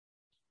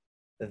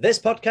This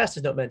podcast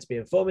is not meant to be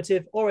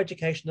informative or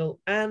educational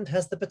and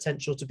has the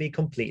potential to be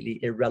completely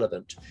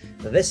irrelevant.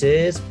 This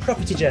is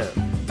Property Jam.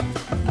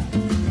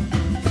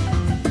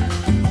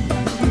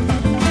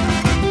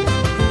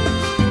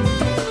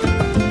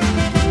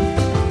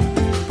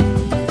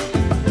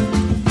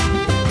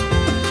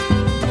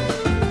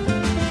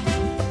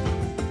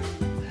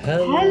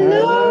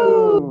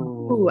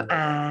 Hello,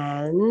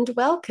 and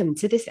welcome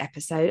to this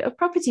episode of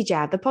Property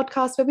Jam, the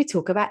podcast where we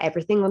talk about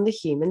everything on the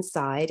human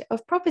side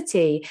of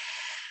property.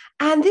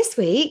 And this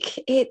week,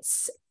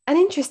 it's an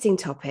interesting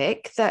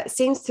topic that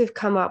seems to have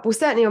come up, well,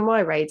 certainly on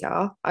my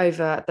radar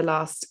over the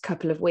last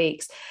couple of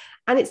weeks.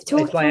 And it's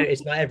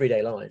my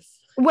everyday life.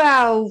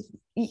 Well,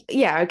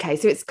 yeah, okay.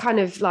 So it's kind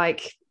of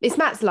like, it's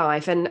Matt's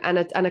life and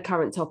a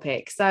current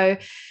topic. So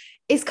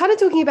it's kind of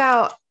talking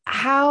about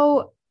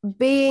how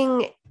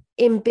being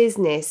in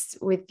business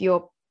with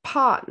your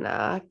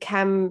partner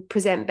can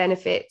present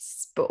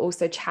benefits, but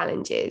also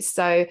challenges.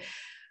 So,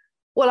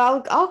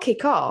 well, I'll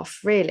kick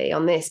off really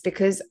on this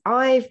because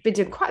I've been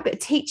doing quite a bit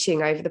of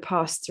teaching over the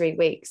past 3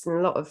 weeks and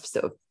a lot of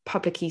sort of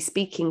publicly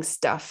speaking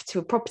stuff to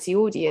a property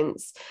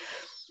audience.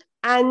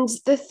 And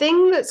the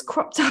thing that's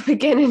cropped up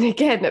again and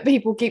again that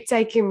people keep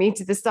taking me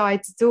to the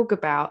side to talk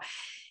about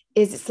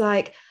is it's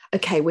like,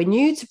 okay, we're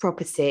new to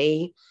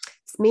property.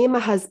 It's me and my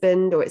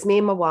husband, or it's me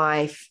and my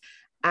wife,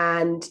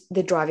 and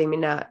they're driving me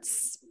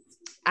nuts.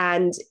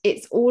 And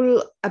it's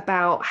all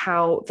about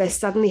how they're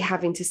suddenly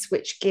having to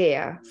switch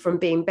gear from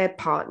being bed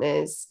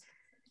partners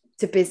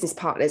to business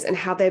partners, and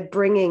how they're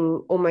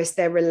bringing almost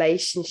their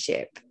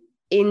relationship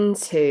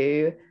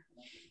into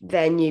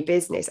their new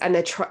business, and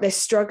they're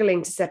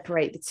struggling to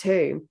separate the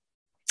two.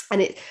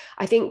 And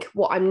I think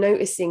what I'm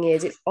noticing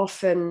is it's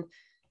often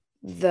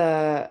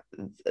the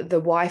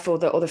wife or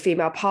the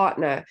female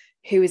partner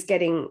who's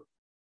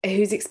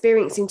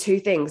experiencing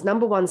two things.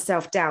 Number one,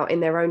 self-doubt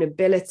in their own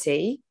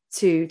ability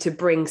to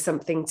bring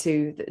something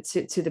to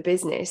the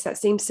business. That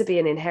seems to be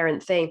an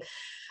inherent thing.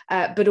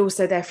 But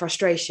also their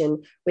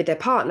frustration with their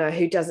partner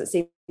who doesn't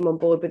seem on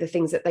board with the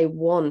things that they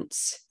want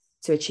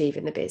to achieve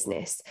in the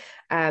business.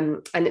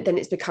 And then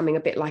it's becoming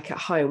a bit like at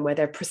home where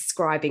they're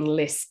prescribing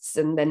lists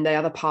and then the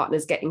other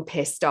partner's getting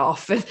pissed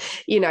off. And,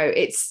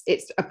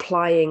 it's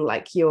applying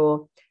like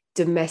your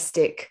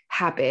domestic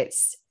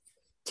habits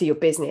to your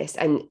business,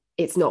 and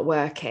it's not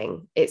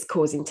working. It's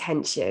causing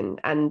tension,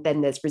 and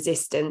then there's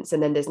resistance,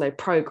 and then there's no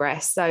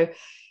progress. So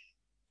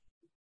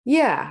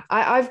yeah,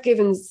 I'm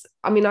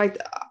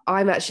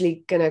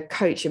actually going to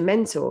coach and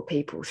mentor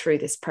people through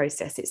this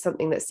process. It's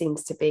something that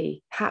seems to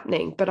be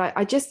happening, but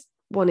I just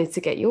wanted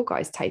to get your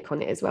guys' take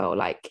on it as well,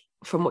 like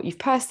from what you've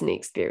personally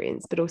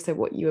experienced, but also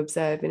what you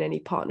observe in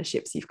any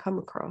partnerships you've come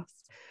across.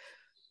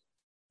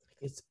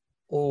 It's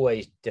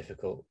always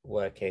difficult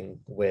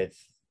working with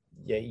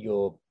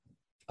your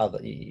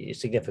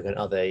significant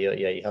other,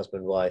 your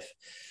husband, wife,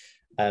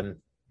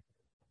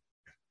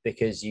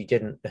 because you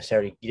didn't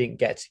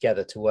get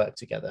together to work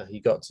together. You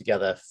got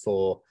together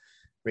for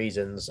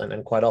reasons,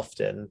 and quite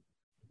often,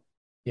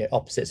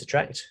 opposites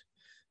attract.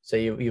 So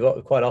you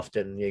got quite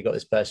often you got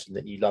this person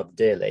that you love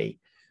dearly,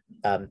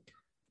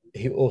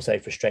 who also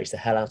frustrates the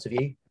hell out of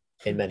you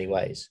in many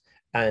ways,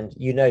 and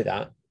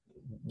that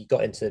you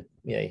got into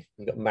you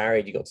got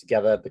married, you got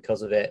together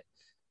because of it,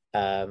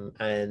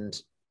 and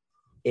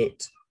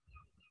it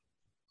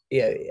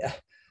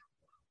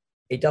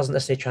doesn't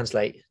necessarily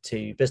translate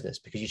to business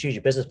because you choose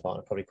your business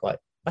partner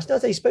I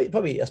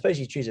suppose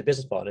you choose a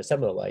business partner in a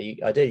similar way.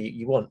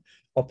 You want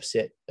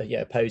opposite,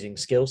 opposing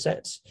skill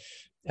sets,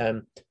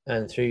 and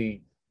through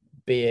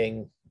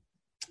being,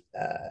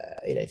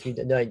 through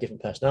knowing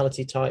different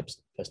personality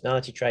types,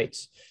 personality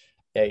traits,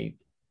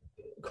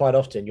 quite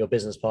often your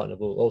business partner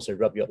will also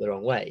rub you up the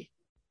wrong way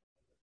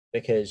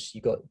because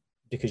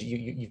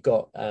you've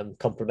got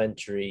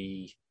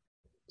complementary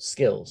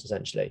skills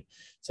essentially.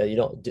 So you're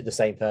not the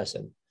same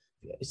person.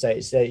 So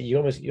you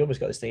almost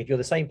got this thing. If you're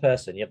the same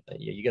person, you're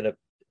going to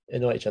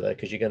annoy each other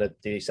because you're going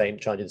to try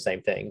and do the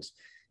same things.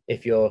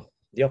 If you're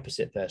the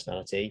opposite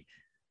personality,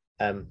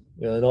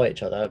 you'll annoy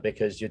each other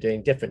because you're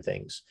doing different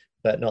things,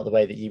 but not the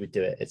way that you would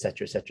do it,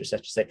 etc., etc.,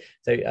 etc.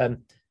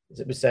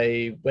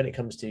 So when it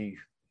comes to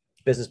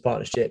business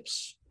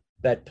partnerships,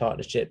 bed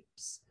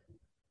partnerships,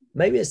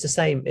 maybe it's the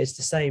same. It's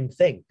the same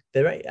thing.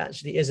 There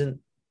actually isn't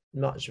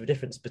much of a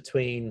difference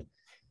between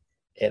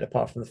it,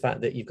 apart from the fact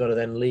that you've got to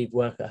then leave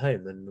work at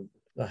home. And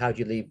how do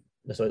you leave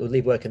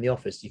work in the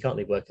office? You can't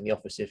leave work in the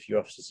office if your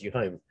office is your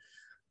home,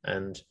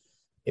 and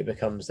it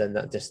becomes then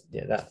that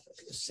that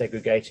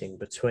segregating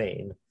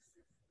between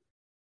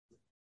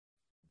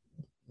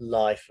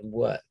life and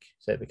work.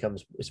 So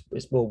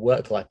it's more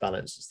work-life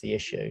balance is the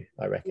issue,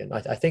 I reckon.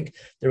 I think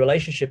the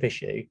relationship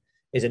issue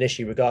is an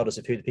issue regardless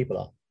of who the people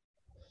are.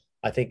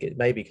 I think it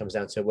maybe comes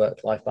down to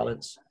work-life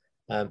balance.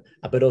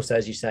 But also,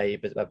 as you say,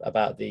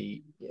 about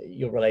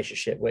your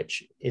relationship,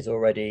 which is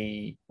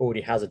already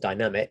has a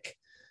dynamic,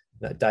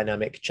 that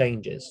dynamic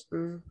changes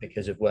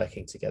because of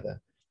working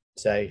together.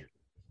 So,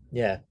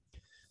 yeah,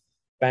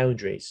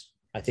 boundaries.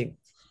 I think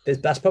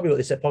that's probably what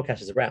this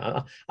podcast is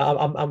around.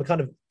 I'm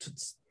kind of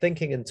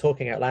thinking and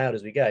talking out loud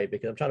as we go,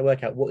 because I'm trying to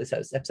work out what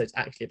this episode's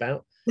actually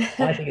about.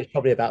 I think it's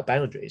probably about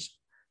boundaries.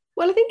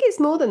 Well, I think it's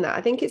more than that.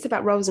 I think it's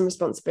about roles and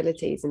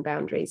responsibilities and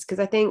boundaries, because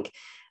I think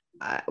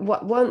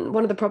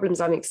one of the problems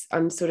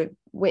I'm sort of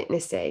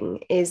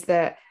witnessing is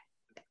that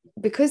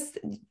because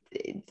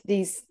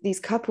these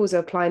couples are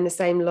applying the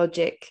same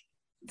logic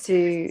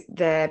to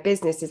their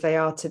business as they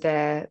are to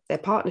their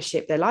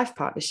partnership, their life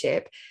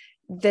partnership,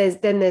 there's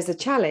a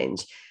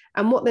challenge.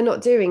 And what they're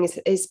not doing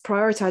is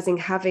prioritizing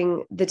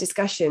having the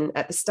discussion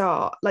at the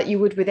start, like you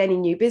would with any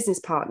new business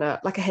partner,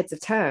 like a heads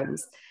of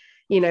terms.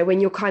 When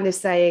you're kind of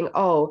saying,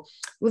 oh,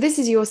 well, this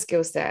is your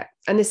skill set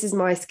and this is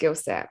my skill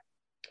set,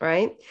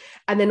 right?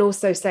 And then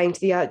also saying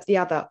to the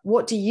other,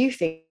 what do you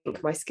think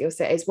my skill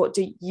set is? What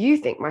do you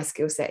think my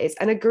skill set is?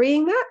 And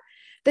agreeing that.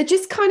 They're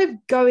just kind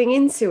of going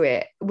into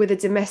it with a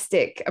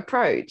domestic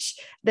approach.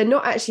 They're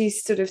not actually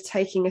sort of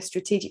taking a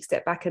strategic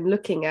step back and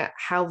looking at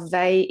how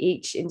they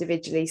each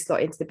individually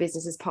slot into the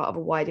business as part of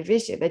a wider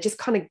vision. They're just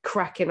kind of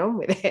cracking on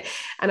with it.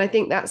 And I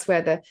think that's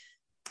where the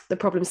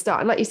problems start.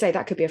 And like you say,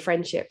 that could be a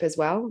friendship as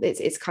well.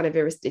 It's kind of,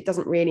 it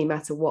doesn't really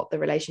matter what the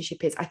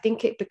relationship is. I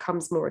think it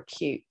becomes more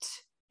acute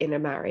in a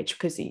marriage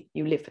because you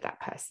live with that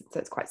person.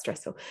 So it's quite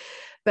stressful.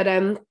 But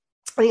I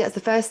think that's the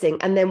first thing.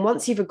 And then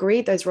once you've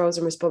agreed those roles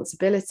and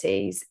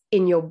responsibilities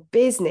in your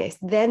business,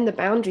 then the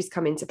boundaries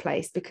come into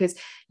place, because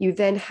you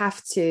then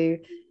have to,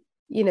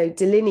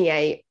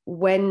 delineate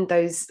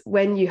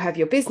when you have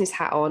your business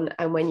hat on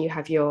and when you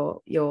have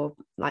your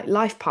like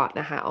life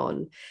partner hat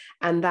on.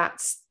 And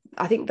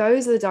I think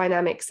those are the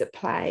dynamics at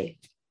play.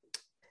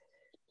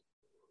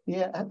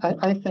 Yeah,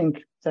 I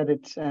think that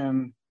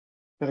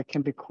that it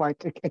can be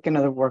it can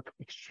either work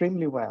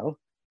extremely well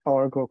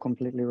or go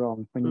completely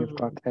wrong when you've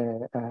got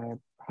a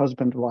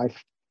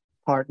husband-wife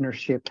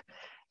partnership,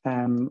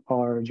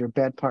 or your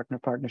bed partner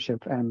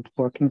partnership and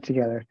working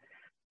together.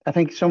 I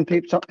think some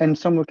people, in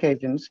some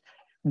occasions,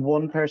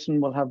 one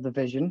person will have the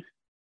vision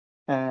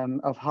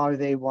of how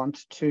they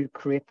want to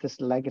create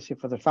this legacy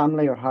for their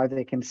family, or how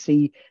they can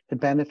see the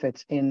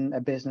benefits in a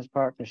business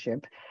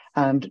partnership,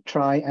 and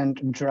try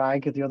and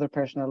drag the other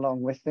person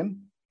along with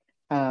them.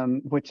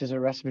 Which is a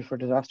recipe for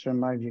disaster in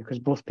my view, because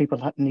both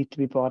people need to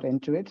be brought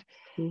into it.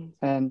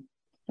 And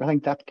I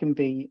think that can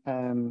be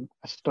a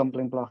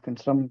stumbling block in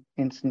some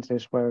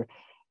instances where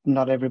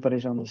not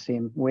everybody's on the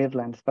same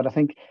wavelength. But I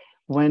think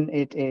when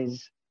it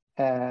is,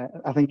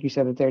 I think you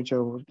said it there,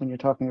 Joe, when you're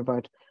talking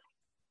about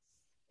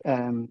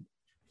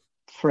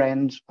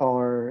friends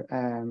or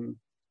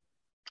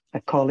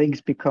colleagues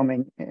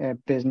becoming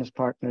business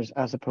partners,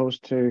 as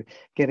opposed to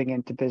getting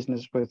into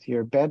business with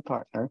your bed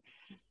partner,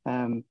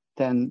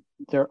 then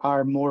there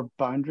are more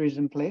boundaries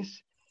in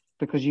place,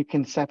 because you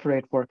can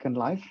separate work and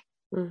life.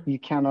 You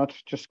cannot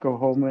just go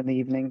home in the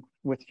evening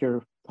with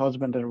your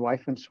husband and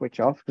wife and switch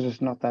off, because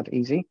it's not that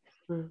easy.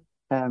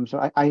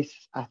 So I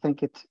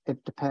think it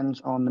depends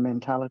on the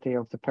mentality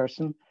of the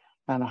person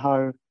and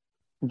how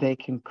they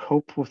can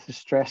cope with the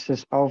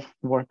stresses of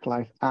work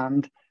life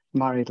and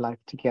married life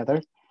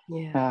together.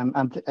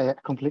 And I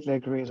completely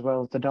agree as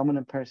well. The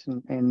dominant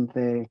person in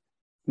the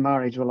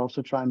marriage will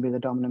also try and be the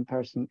dominant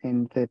person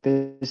in the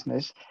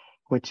business,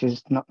 which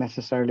is not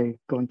necessarily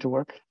going to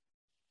work.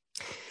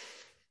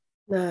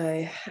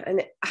 No.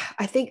 And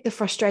I think the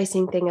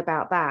frustrating thing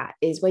about that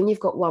is when you've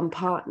got one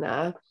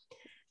partner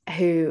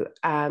who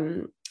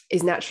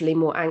is naturally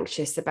more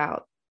anxious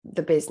about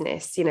the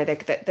business,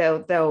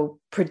 they'll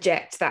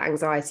project that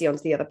anxiety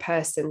onto the other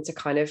person to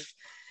kind of,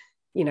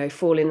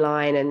 fall in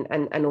line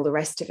and all the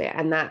rest of it.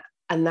 And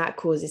that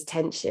causes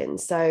tension.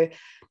 So,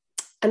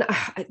 and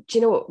do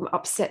you know what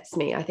upsets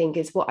me, I think,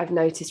 is what I've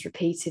noticed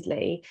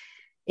repeatedly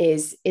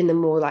is in the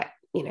more like,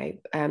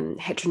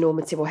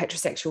 heteronormative or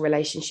heterosexual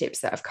relationships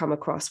that I've come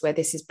across where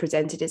this is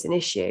presented as an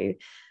issue.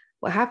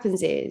 What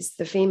happens is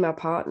the female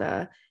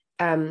partner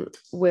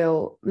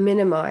will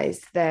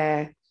minimize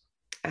their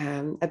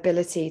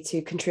ability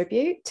to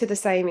contribute to the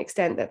same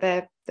extent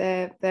that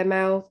their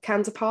male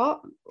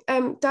counterpart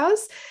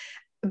does.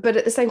 But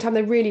at the same time,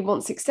 they really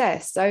want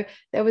success. So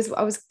I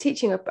was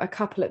teaching a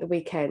couple at the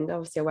weekend.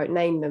 Obviously, I won't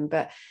name them,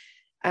 but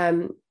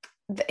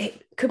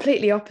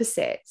completely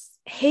opposites.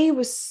 He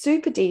was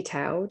super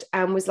detailed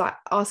and was like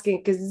asking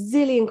a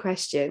gazillion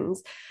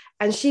questions.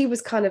 And she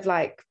was kind of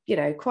like,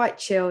 quite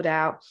chilled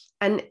out.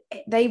 And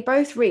they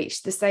both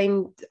reached the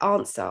same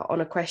answer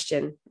on a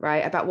question,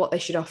 right, about what they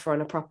should offer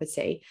on a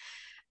property.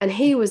 And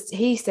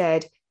he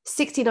said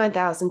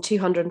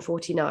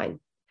 69,249.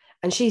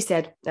 And she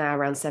said,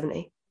 around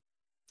 70.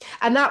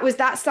 And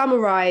that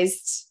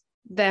summarized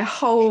their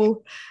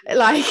whole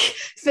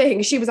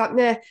thing. She was like,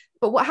 nah.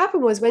 But what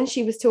happened was when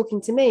she was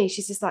talking to me,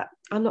 she's just like,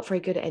 I'm not very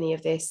good at any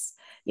of this.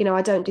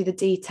 I don't do the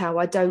detail.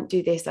 I don't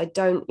do this. I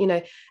don't,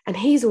 and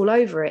he's all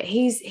over it.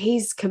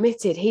 He's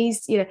committed.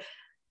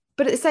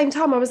 But at the same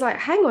time, I was like,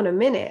 hang on a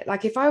minute.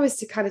 Like if I was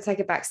to kind of take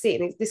a back seat,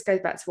 and this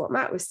goes back to what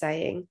Matt was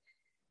saying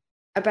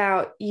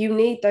about, you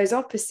need those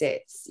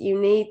opposites.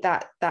 You need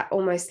that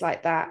almost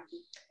like that,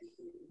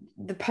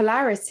 the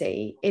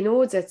polarity in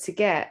order to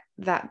get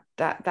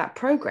that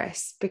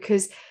progress,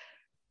 because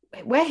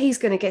where he's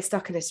going to get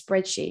stuck in a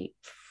spreadsheet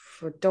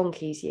for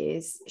donkey's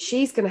years,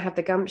 she's going to have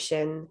the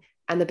gumption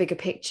and the bigger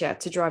picture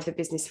to drive the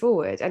business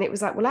forward. And it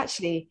was like, well,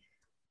 actually,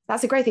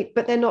 that's a great thing,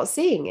 but they're not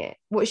seeing it.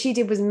 What she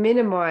did was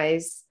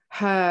minimize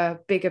her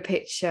bigger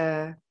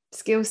picture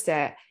skill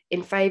set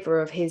in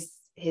favor of his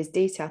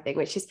detail thing,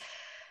 which is,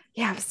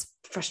 yeah, it's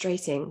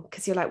frustrating,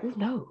 because you're like, well,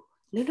 no.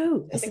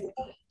 I think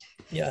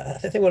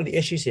one of the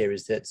issues here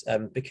is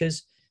that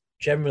because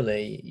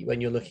generally when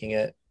you're looking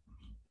at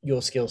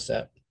your skill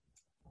set,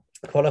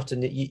 quite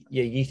often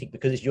you think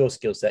because it's your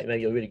skill set,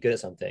 maybe you're really good at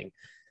something,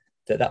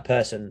 that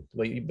person,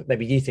 well,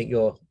 maybe you think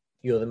you're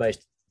the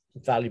most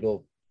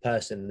valuable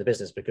person in the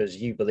business because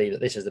you believe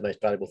that this is the most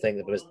valuable thing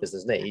that the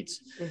business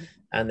needs. Mm-hmm.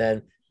 And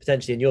then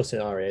potentially in your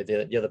scenario,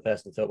 the other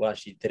person thought, well,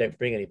 actually, they don't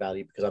bring any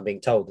value because I'm being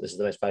told that this is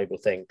the most valuable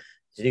thing.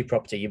 To do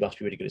property, you must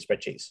be really good at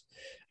spreadsheets.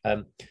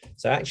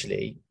 So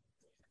actually,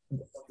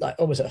 like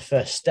almost at a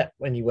first step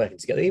when you're working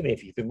together, even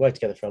if you've been working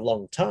together for a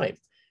long time,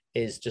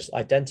 is just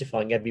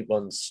identifying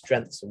everyone's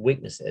strengths and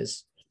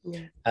weaknesses,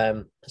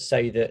 so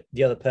that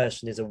the other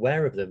person is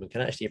aware of them and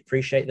can actually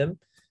appreciate them.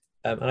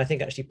 And I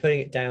think actually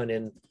putting it down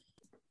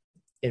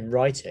in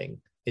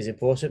writing is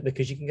important,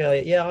 because you can go,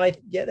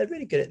 they're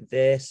really good at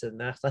this and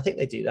that. I think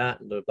they do that,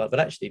 but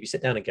actually, if you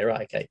sit down and go,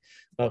 right, okay,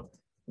 well,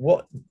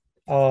 what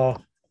are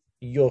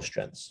your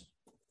strengths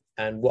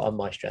and what are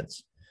my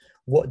strengths?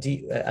 And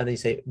then you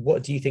say,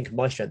 what do you think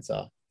my strengths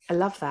are? I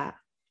love that.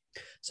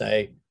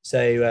 So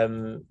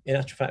in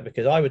actual fact,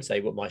 because I would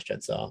say what my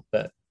strengths are,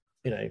 but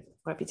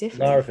might be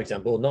different. Lara, for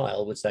example, or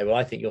Niall would say, well,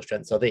 I think your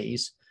strengths are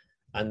these,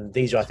 and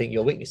these are, I think,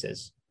 your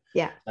weaknesses.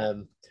 Yeah.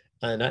 And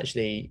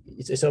actually,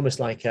 it's almost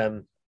like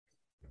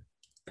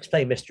it's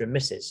playing Mr. and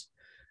Mrs.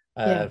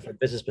 From a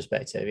business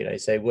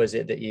perspective. So was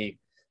it that you,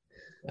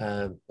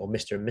 or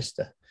Mr. and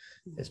Mr.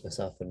 It's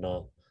myself and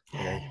Niall.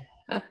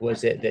 What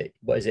is it that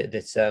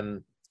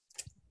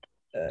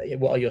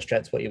what are your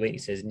strengths, what are your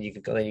weaknesses, and you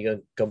can go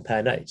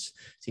compare notes.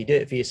 So you do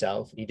it for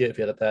yourself, you do it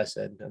for the other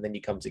person, and then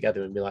you come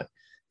together and be like,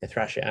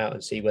 thrash it out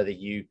and see whether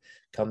you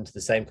come to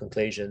the same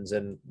conclusions,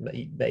 and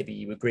maybe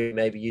you agree,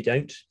 maybe you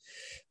don't,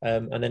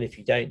 and then if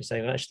you don't,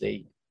 say, well,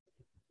 actually,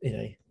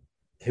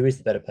 who is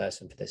the better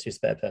person for this, who's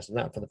the better person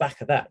for that. From the back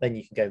of that, then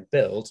you can go and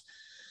build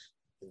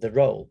the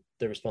role,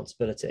 the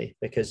responsibility,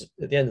 because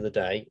at the end of the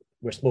day,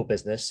 we're a small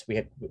business, we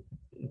have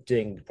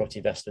doing property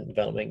investment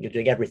development, you're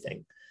doing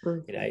everything,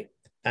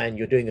 and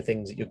you're doing the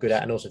things that you're good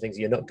at and also things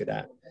that you're not good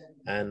at.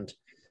 And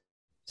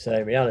so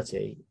in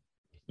reality,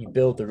 you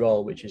build the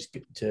role which is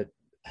good to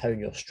hone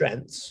your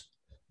strengths,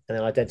 and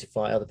then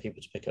identify other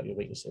people to pick up your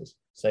weaknesses.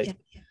 So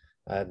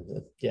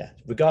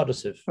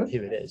regardless of who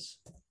it is.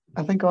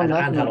 I think on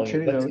that note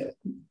too, though,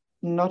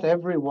 not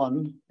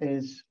everyone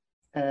is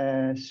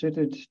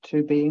suited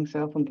to being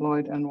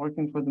self-employed and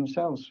working for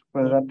themselves,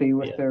 whether that be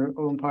with their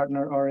own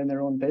partner or in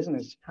their own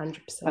business. 100%.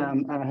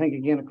 And I think,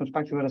 again, it comes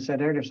back to what I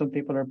said earlier. Some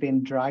people are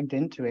being dragged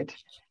into it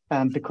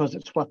because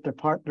it's what their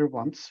partner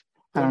wants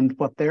and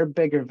what their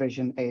bigger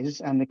vision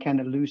is, and they kind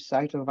of lose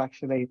sight of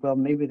actually, well,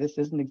 maybe this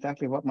isn't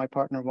exactly what my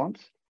partner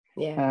wants.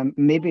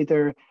 Maybe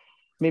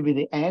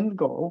the end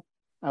goal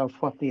of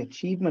what the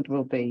achievement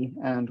will be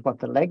and what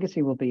the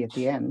legacy will be at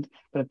the end,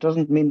 but it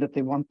doesn't mean that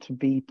they want to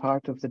be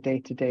part of the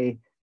day-to-day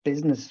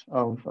business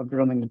of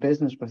running the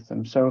business with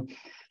them. So,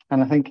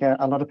 and I think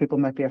a lot of people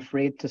might be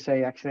afraid to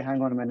say, actually,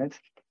 hang on a minute,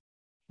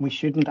 we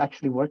shouldn't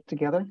actually work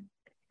together.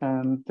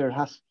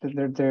 The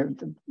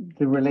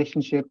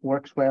relationship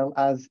works well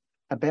as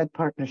a bed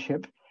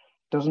partnership,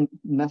 doesn't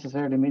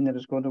necessarily mean that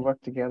it's going to work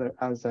together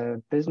as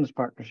a business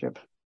partnership.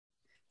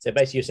 So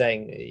basically you're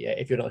saying,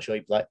 if you're not sure,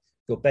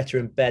 you're better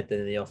in bed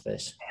than in the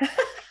office.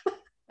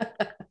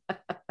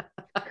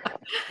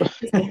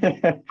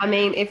 I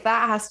mean, if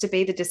that has to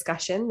be the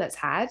discussion that's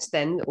had,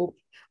 then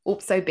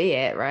so be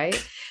it,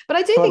 right? But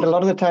I do think a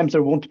lot of the times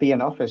there won't be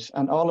an office,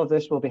 and all of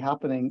this will be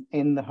happening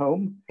in the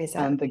home.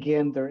 Exactly. And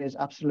again, there is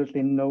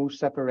absolutely no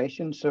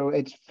separation. So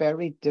it's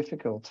very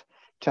difficult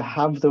to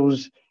have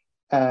those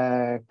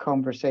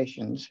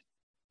conversations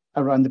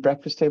around the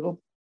breakfast table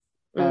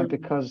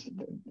because,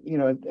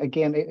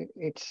 again,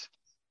 it's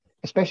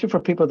especially for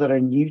people that are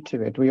new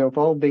to it. We have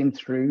all been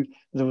through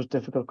those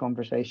difficult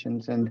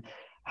conversations and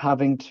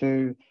having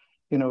to,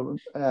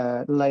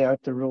 lay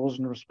out the roles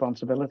and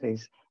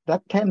responsibilities.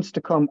 That tends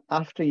to come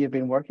after you've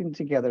been working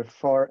together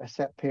for a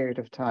set period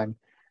of time,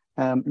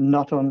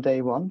 not on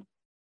day one.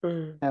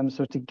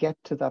 So to get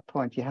to that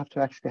point, you have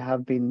to actually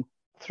have been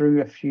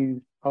through a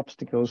few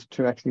obstacles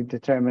to actually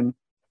determine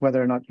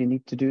whether or not you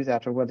need to do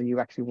that, or whether you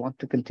actually want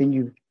to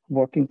continue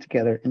working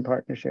together in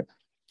partnership.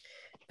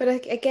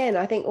 But again,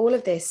 I think all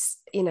of this,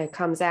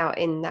 comes out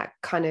in that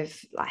kind of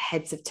like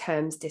heads of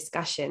terms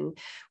discussion,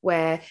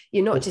 where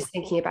you're not just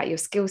thinking about your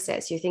skill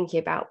sets, you're thinking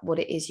about what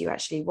it is you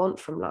actually want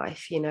from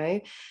life.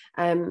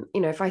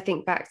 If I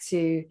think back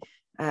to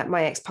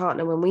my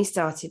ex-partner, when we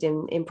started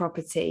in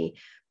property,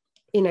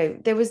 you know,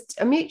 there was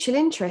a mutual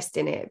interest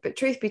in it. But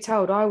truth be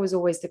told, I was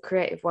always the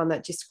creative one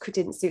that just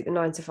didn't suit the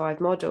 9 to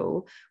 5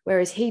 model,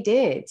 whereas he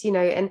did, you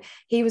know, and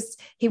he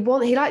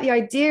liked the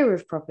idea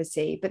of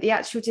property, but the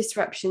actual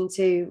disruption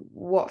to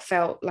what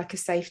felt like a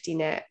safety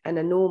net and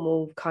a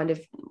normal kind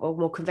of, or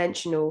more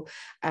conventional,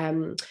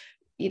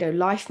 you know,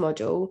 life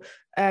model,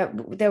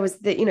 there was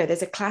the, you know,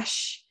 there's a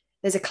clash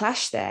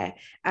there.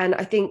 And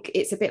I think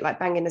it's a bit like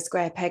banging a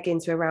square peg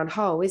into a round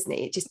hole, isn't it?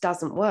 It just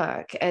doesn't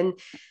work. And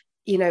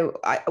you know,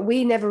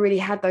 we never really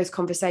had those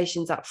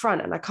conversations up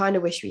front, and I kind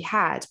of wish we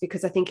had,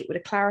 because I think it would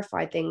have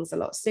clarified things a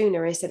lot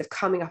sooner, instead of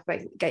coming up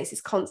against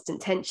this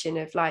constant tension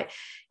of, like,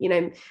 you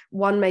know,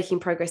 one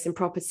making progress in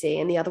property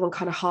and the other one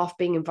kind of half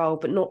being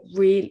involved, but not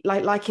really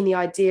liking the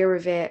idea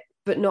of it,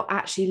 but not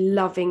actually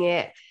loving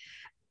it,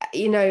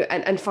 you know,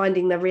 and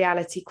finding the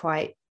reality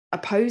quite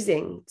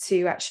opposing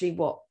to actually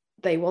what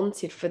they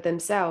wanted for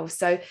themselves.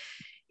 So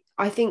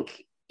I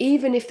think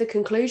even if the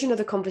conclusion of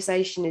the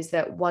conversation is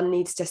that one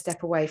needs to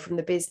step away from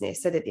the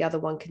business so that the other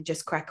one can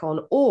just crack on,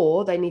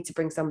 or they need to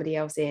bring somebody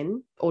else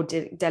in or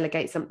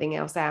delegate something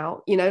else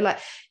out, you know, like,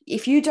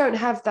 if you don't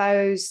have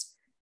those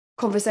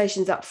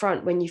conversations up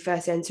front when you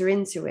first enter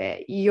into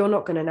it, you're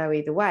not going to know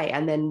either way.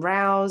 And then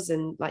rows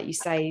and, like you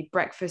say,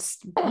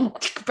 breakfast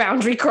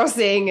boundary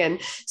crossing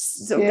and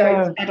sort of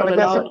going to bed on an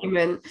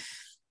argument.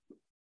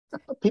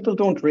 People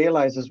don't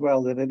realize as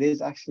well that it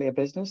is actually a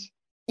business.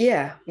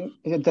 Yeah,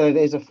 that it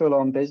is a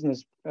full-on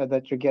business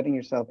that you're getting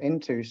yourself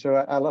into.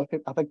 So a lot of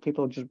people, I think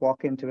people just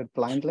walk into it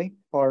blindly,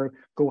 or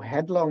go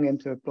headlong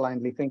into it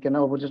blindly, thinking,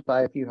 oh, we'll just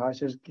buy a few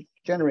houses,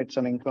 generate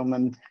some income,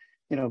 and,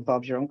 you know,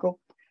 Bob's your uncle.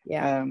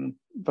 Yeah.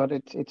 But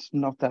it's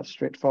not that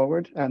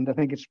straightforward, and I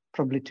think it's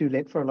probably too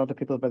late for a lot of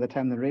people by the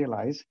time they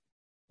realize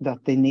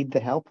that they need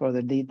the help, or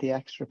they need the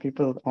extra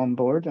people on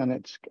board, and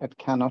it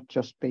cannot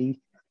just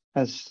be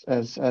as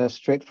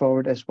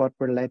straightforward as what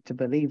we're led to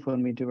believe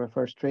when we do our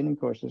first training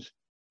courses.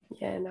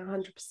 Yeah, no,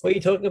 100%. What are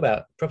you talking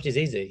about? Property's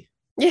easy.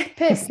 Yeah,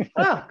 piss.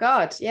 Oh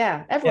God,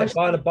 yeah. Everyone. Yeah,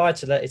 buying a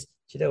buy-to-let is. Do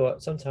you know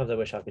what? Sometimes I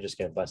wish I could just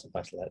go and buy some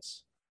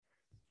buy-to-lets.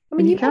 I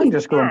mean, you can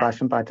just go and buy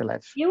some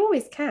buy-to-lets. You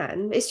always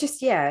can. It's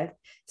just, yeah.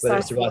 Whether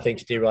it's the right thing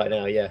to do right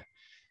now, yeah.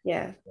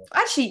 Yeah.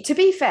 Actually, to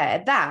be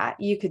fair, that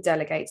you could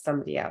delegate to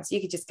somebody else. You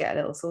could just get a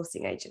little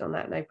sourcing agent on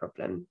that, no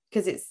problem.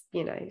 Because it's,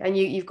 you know, and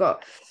you've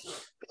got.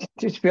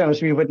 To be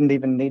honest, we wouldn't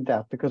even need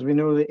that, because we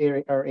know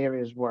our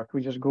areas work.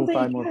 We just go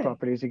buy more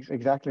properties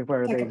exactly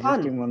where the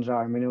existing ones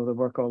are, and we know they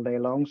work all day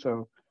long.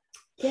 So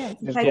yeah,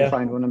 just go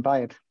find one and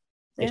buy it.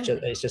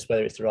 It's just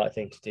whether it's the right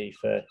thing to do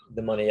for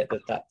the money at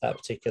that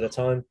particular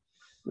time.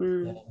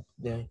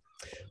 Yeah.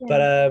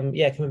 But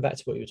coming back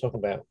to what you were talking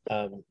about,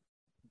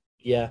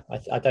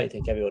 I don't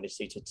think everyone is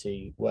suited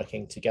to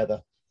working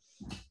together.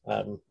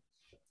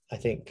 I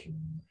think,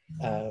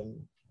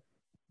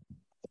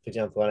 for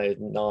example, I know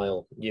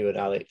Niall, you and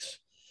Alex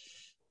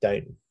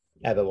don't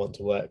ever want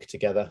to work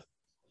together.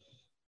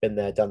 Been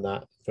there, done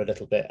that for a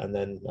little bit, and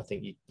then I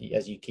think,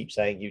 as you keep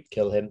saying, you'd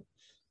kill him,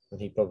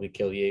 and he'd probably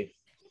kill you.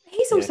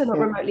 He's also not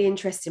remotely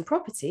interested in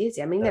property, is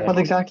he? I mean, well,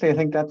 exactly. I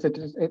think that's it.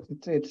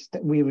 It's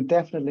we would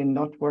definitely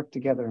not work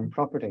together in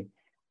property.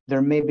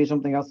 There may be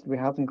something else that we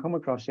haven't come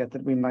across yet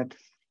that we might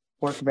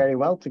work very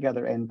well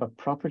together in, but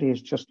property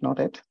is just not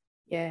it.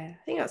 Yeah,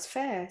 I think that's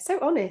fair. So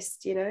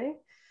honest, you know.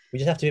 We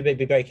just have to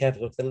be very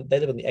careful. They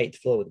live on the 8th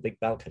floor with a big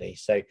balcony,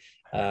 so you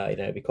know,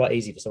 it'd be quite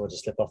easy for someone to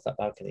slip off that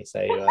balcony.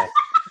 So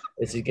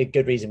it's a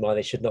good reason why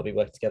they should not be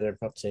working together in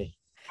property.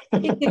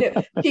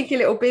 Cheeky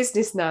little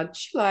business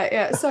nudge, like,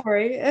 yeah,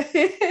 sorry.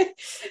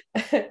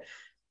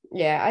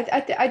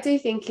 Yeah, I do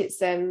think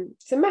it's a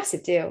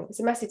massive deal. It's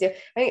a massive deal.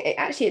 I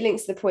think it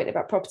links to the point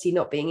about property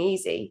not being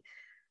easy.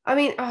 I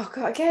mean, oh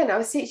God, again, I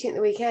was teaching at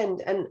the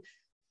weekend, and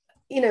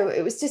you know,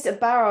 it was just a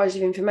barrage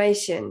of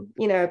information,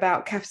 you know,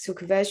 about capital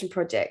conversion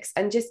projects,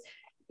 and just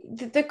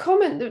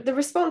the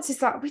response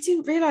is like, we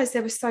didn't realize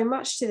there was so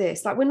much to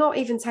this. Like, we're not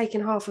even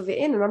taking half of it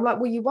in. And I'm like,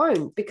 well, you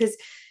won't, because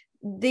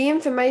the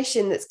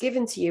information that's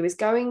given to you is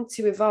going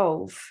to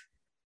evolve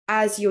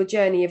as your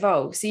journey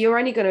evolves. So you're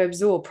only going to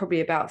absorb probably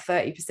about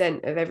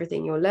 30% of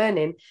everything you're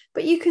learning,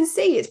 but you can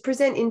see it's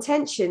presenting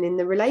tension in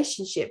the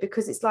relationship,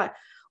 because it's like,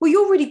 well,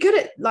 you're really good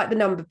at like the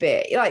number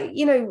bit, like,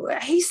 you know,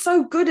 he's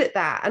so good at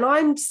that, and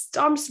I'm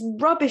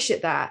rubbish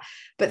at that.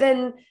 But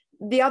then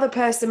the other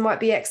person might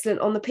be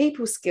excellent on the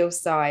people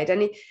skills side,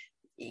 and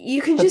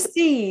you can just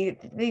see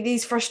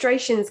these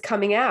frustrations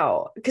coming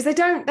out, because they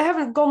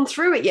haven't gone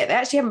through it yet. They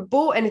actually haven't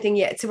bought anything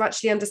yet to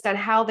actually understand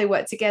how they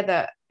work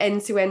together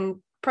end to end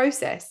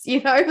process,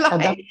 you know,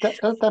 like.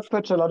 And that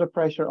puts a lot of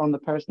pressure on the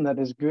person that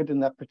is good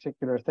in that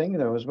particular thing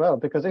though as well,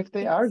 because if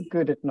they are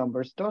good at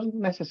numbers, doesn't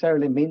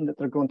necessarily mean that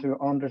they're going to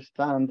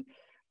understand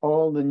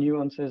all the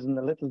nuances and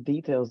the little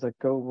details that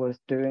go with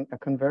doing a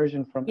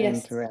conversion from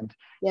end to end.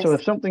 So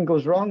if something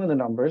goes wrong in the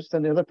numbers,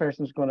 then the other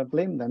person's going to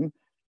blame them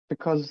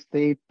because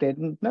they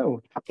didn't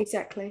know.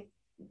 Exactly.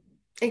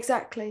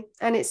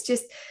 And it's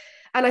just,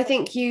 and I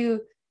think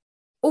you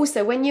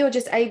also, when you're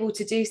just able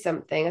to do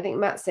something, I think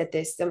Matt said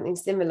this, something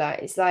similar,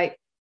 it's like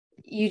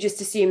you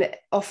just assume that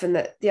often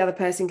that the other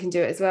person can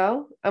do it as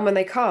well. And when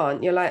they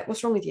can't, you're like,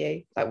 what's wrong with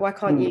you? Like, why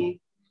can't you,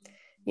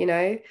 you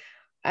know?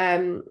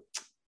 And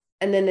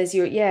then there's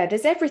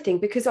there's everything,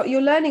 because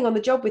you're learning on the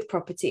job with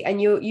property,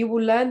 and you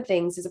will learn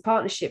things as a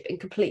partnership in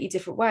completely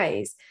different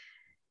ways.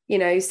 You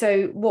know,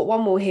 so what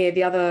one will hear,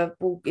 the other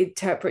will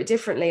interpret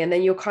differently. And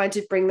then you'll kind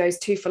of bring those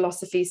two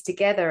philosophies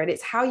together. And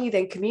it's how you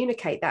then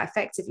communicate that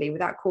effectively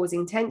without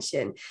causing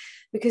tension,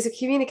 because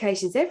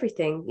communication is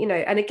everything, you know.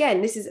 And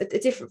again, this is a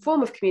different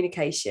form of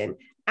communication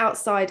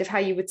outside of how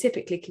you would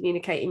typically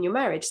communicate in your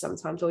marriage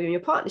sometimes, or in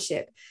your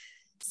partnership.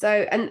 So,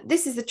 and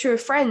this is the true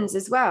of friends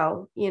as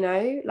well, you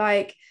know,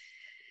 like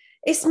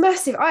it's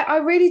massive. I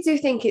really do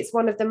think it's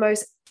one of the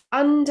most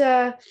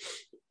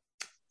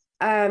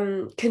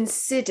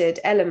considered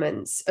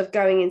elements of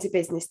going into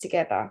business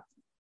together.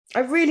 I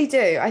really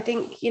do. I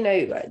think, you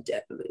know,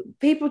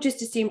 people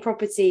just assume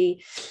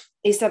property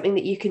is something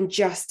that you can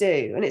just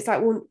do, and it's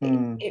like, well,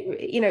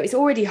 you know, it's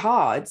already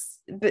hard,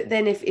 but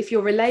then if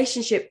your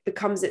relationship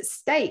becomes at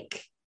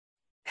stake,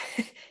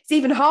 it's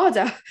even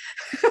harder.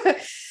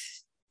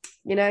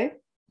 You know,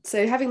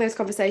 so having those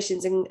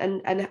conversations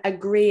and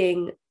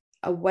agreeing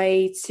a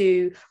way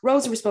to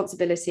roles and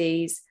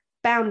responsibilities,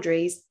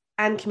 boundaries,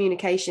 and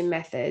communication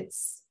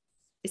methods,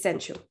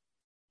 essential.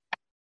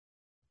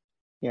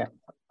 Yeah.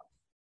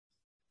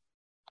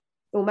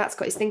 Oh, Matt's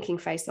got his thinking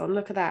face on.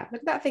 Look at that.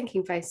 Look at that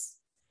thinking face.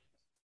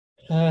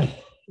 Yeah,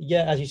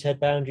 as you said,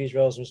 boundaries,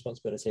 roles, and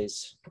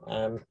responsibilities,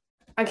 and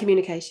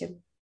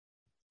communication.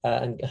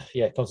 And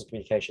constant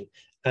communication.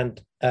 And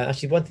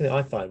actually, one thing that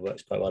I find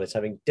works quite well is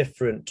having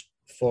different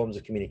forms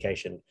of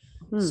communication.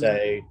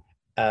 So,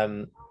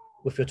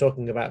 if you're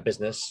talking about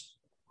business,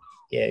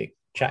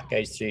 chat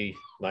goes through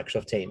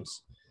Microsoft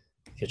Teams.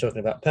 If you're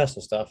talking about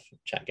personal stuff,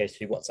 chat goes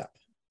through WhatsApp.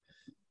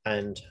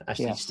 And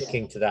actually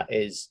sticking to that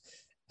has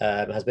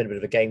been a bit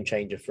of a game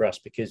changer for us,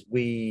 because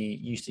we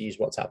used to use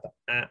WhatsApp for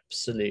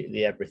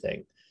absolutely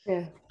everything.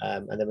 Yeah.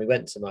 And then we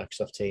went to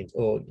Microsoft Teams,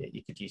 or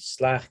you could use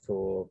Slack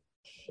or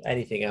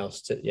anything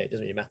else. It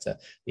doesn't really matter.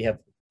 You have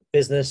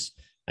business,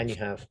 and you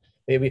have.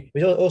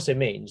 It also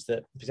means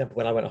that, for example,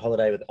 when I went on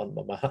holiday on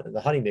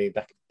the honeymoon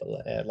back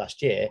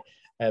last year,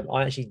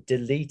 I actually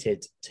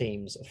deleted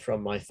Teams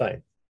from my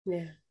phone,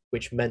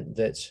 which meant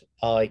that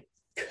I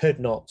could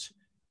not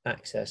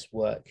access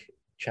work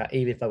chat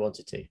even if I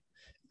wanted to,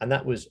 and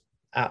that was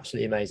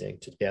absolutely amazing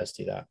to be able to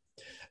do that.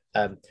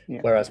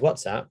 Whereas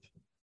WhatsApp,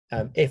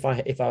 if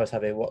I was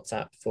having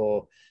WhatsApp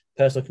for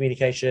personal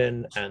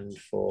communication and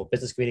for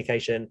business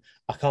communication,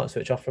 I can't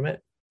switch off from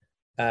it.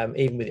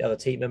 Even with the other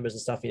team members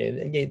and stuff,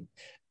 I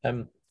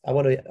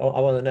want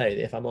to know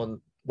that if I'm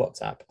on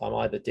WhatsApp, I'm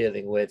either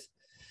dealing with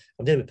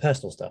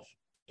personal stuff,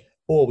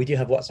 or we do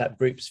have WhatsApp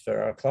groups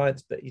for our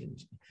clients, but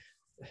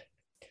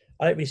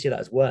I don't really see that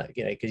as work,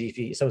 because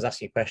if someone's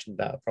asking a question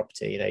about a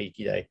property,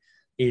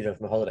 even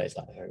from a holiday, it's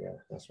like, oh yeah,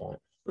 that's right.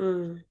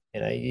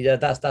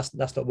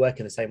 That's not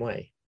working the same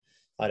way.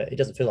 It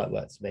doesn't feel like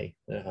work to me.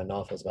 I don't know how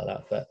Niall feels about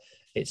that, but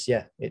it's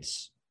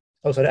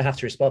also I don't have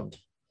to respond.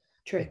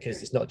 True.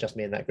 Because it's not just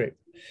me in that group.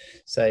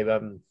 So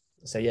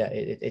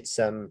it's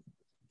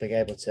being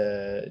able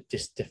to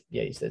it's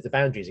the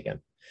boundaries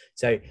again.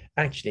 So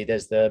actually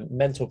there's the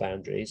mental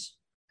boundaries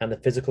and the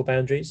physical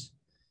boundaries.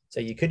 So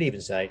you could even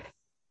say,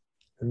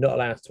 I'm not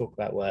allowed to talk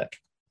about work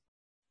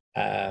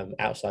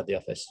outside the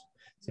office.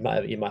 So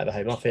you might have a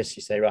home office.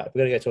 You say, right,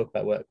 we're going to go talk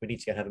about work. We need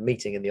to go and have a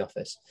meeting in the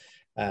office.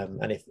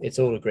 And if it's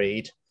all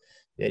agreed,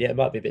 it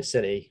might be a bit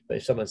silly, but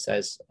if someone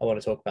says, I want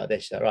to talk about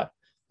this, you're like, right,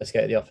 let's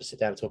go to the office, sit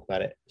down and talk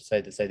about it. So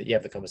that you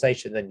have the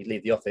conversation, then you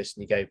leave the office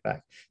and you go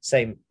back.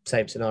 Same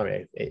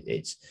scenario.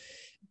 It's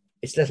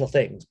little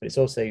things, but it's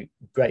also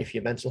great for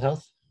your mental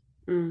health.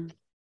 And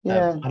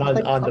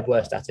I'm the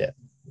worst at it.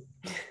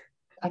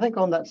 I think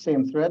on that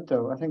same thread,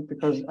 though, I think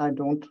because I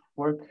don't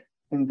work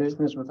in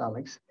business with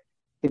Alex,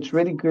 it's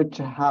really good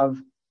to have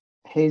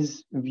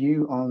his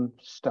view on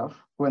stuff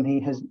when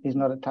he's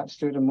not attached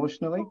to it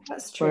emotionally.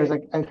 That's true. Whereas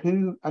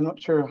I'm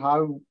not sure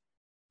how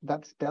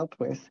that's dealt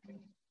with.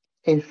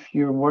 If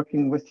you're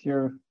working with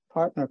your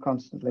partner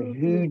constantly,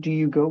 who do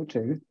you go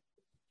to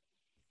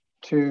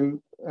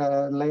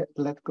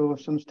let go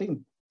of some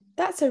steam?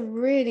 That's a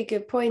really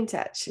good point,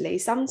 actually.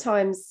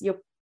 Sometimes your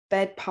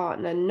bed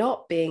partner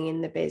not being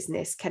in the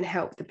business can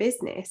help the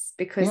business,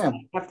 because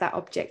they have that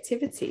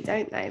objectivity,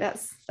 don't they?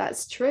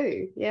 That's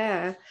true.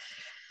 Yeah.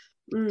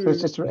 So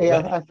it's just,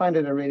 I find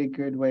it a really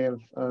good way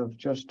of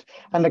just,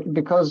 and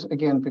because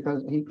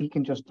he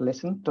can just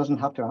listen, doesn't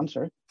have to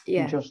answer.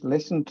 He just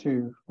listen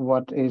to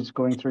what is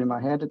going through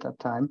my head at that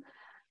time.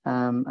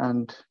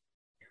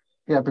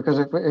 Because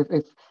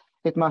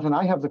if Matt and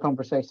I have the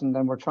conversation,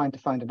 then we're trying to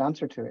find an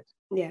answer to it.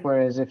 Yeah.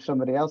 Whereas if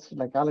somebody else,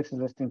 like Alex, is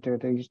listening to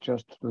it, he's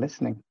just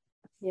listening.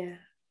 Yeah.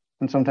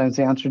 And sometimes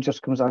the answer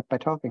just comes out by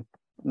talking,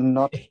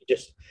 not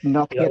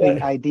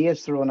getting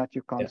ideas thrown at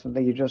you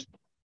constantly. You're just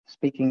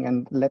speaking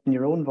and letting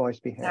your own voice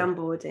be heard.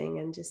 Soundboarding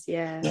and just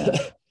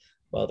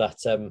Well, that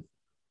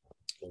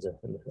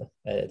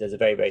there's a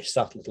very, very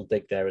subtle little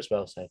dig there as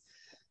well. So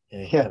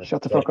Yeah,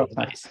 shut the fuck up,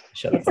 Matt.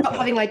 Shut the fuck Stop up.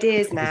 having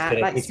ideas, Matt.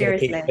 Like, He's gonna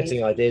keep seriously.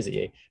 putting ideas at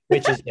you,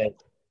 which is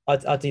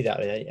I do that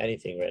with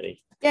anything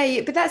really.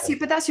 Yeah, but that's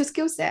your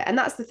skill set, and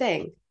that's the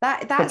thing.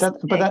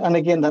 And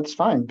again, that's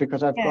fine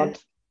because I've Yeah.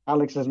 got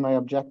Alex as my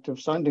objective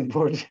sounding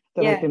board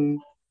that I Yeah. can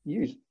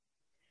use.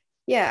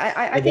 Yeah,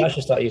 I Maybe think I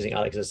should start using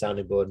Alex as a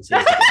sounding board and see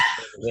if he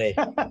gets me.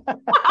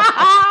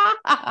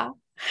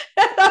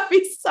 that'd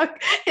be so.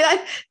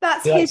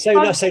 That's Be like, his.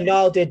 so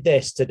Niall did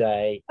this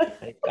today,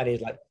 and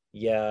he's like,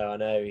 yeah, I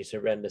know, he's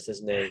horrendous,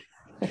 isn't he?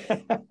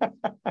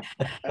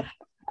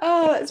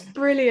 Oh, that's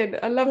brilliant.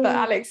 I love that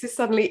Alex is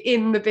suddenly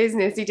in the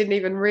business. He didn't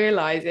even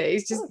realize it.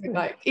 He's just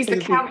like, he's the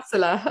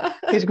counselor.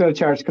 He's going to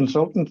charge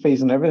consultant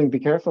fees and everything. Be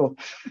careful.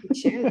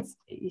 You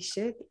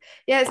should.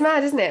 Yeah, it's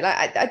mad, isn't it?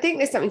 Like, I think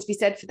there's something to be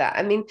said for that.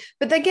 I mean,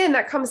 but again,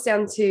 that comes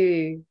down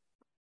to,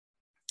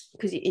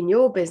 because in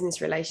your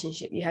business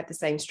relationship, you had the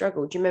same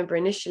struggle. Do you remember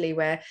initially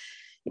where,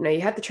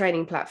 you had the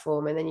training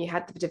platform and then you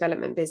had the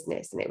development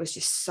business, and it was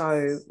just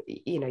so,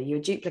 you were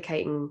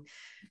duplicating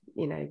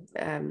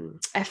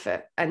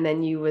effort, and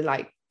then you were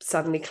like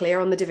suddenly clear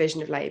on the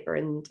division of labor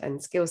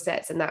and skill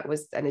sets, and that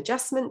was an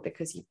adjustment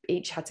because you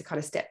each had to kind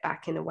of step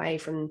back in a way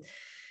from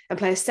and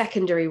play a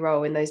secondary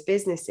role in those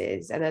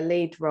businesses and a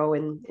lead role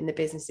in the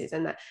businesses,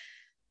 and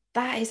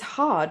that is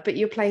hard, but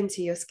you're playing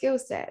to your skill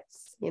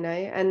sets,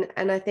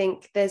 and I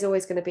think there's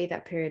always going to be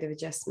that period of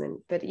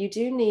adjustment, but you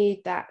do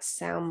need that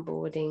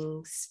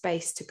soundboarding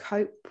space to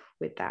cope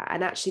with that.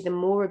 And actually, the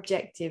more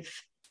objective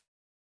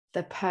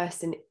the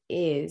person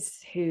is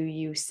who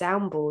you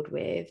soundboard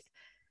with,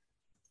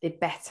 the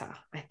better,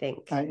 I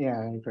think.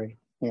 Yeah, I agree.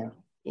 Yeah.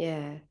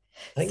 I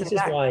think this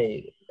is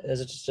why,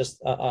 as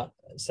just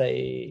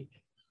say,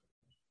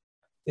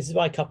 this is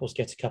why couples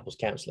get to couples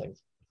counselling.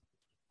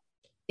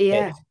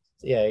 Yeah.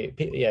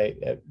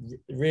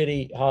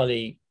 Really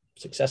highly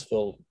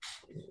successful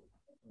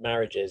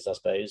marriages, I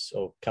suppose,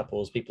 or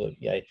couples, people,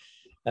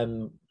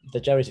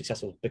 they're generally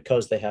successful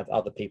because they have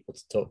other people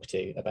to talk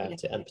to about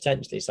it, and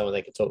potentially someone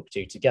they can talk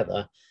to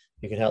together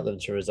who can help them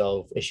to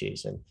resolve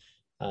issues. And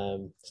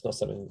it's not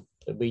something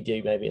that we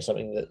do. Maybe it's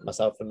something that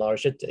myself and Mara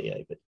should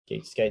do, but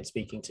just going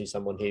speaking to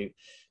someone who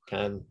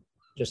can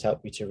just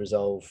help you to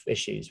resolve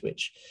issues,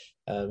 which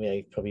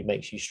probably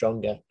makes you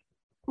stronger.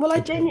 Well,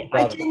 I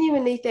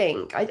genuinely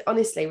think, I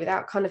honestly,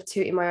 without kind of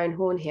tooting my own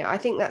horn here, I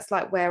think that's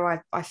like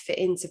where I fit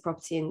into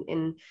property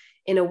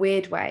in a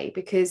weird way,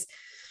 because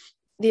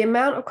the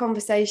amount of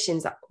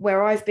conversations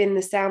where I've been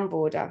the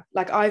soundboarder,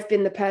 like I've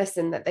been the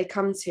person that they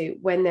come to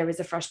when there is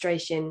a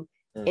frustration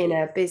in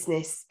a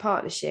business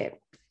partnership,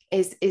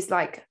 is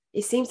like,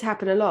 it seems to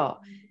happen a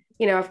lot.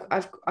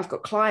 I've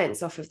got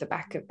clients off of the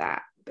back of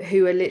that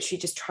who are literally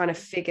just trying to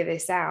figure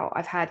this out.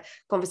 I've had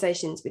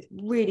conversations with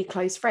really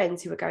close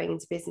friends who are going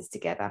into business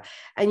together,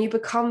 and you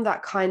become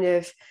that kind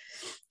of,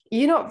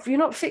 you're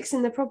not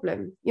fixing the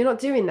problem. You're not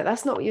doing that.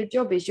 That's not what your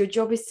job is. Your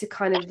job is to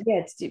kind of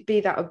to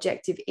be that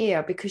objective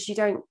ear, because you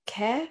don't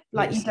care.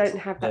 Like, you don't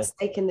have that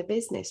stake in the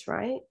business,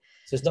 right?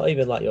 So it's not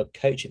even like you're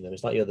coaching them.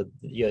 It's like you're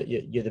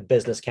the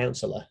business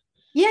counselor.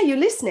 Yeah, you're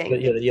listening.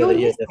 You're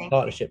the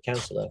partnership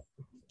counselor.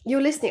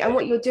 You're listening, and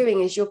what you're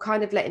doing is you're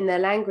kind of letting their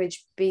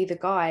language be the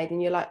guide,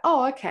 and you're like,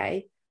 oh,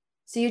 okay.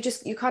 So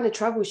you're kind of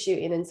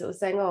troubleshooting and sort of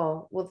saying,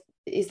 oh, well,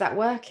 is that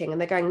working?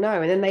 And they're going,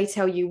 no. And then they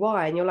tell you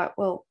why, and you're like,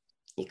 well,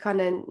 you kind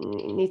of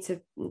need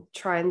to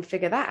try and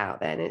figure that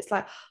out then. And it's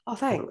like, oh,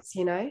 thanks,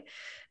 And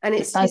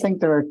it's I think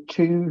there are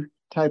two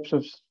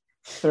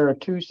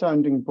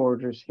sounding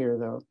borders here,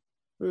 though.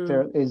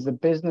 There is the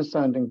business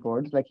sounding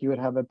board, like you would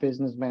have a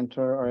business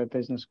mentor or a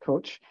business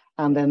coach,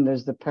 and then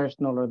there's the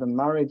personal or the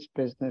marriage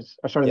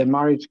the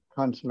marriage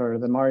counselor or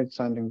the marriage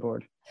sounding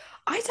board.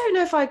 I don't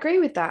know if I agree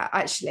with that,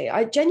 actually.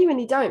 I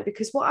genuinely don't,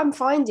 because what I'm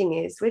finding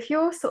is, if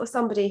you're sort of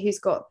somebody who's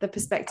got the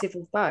perspective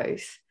of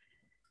both,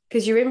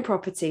 because you're in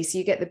property, so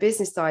you get the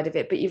business side of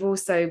it, but you've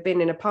also been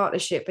in a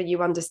partnership and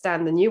you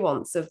understand the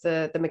nuance of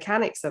the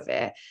mechanics of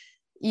it,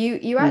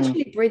 you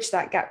actually bridge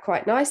that gap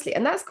quite nicely.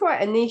 And that's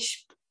quite a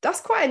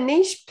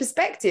niche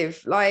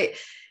perspective. Like,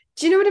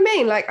 do you know what I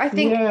mean? Like, I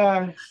think,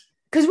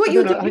 because what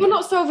you're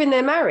not solving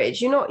their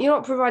marriage. You're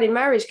not providing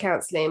marriage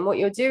counseling. What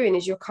you're doing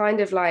is you're kind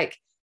of like,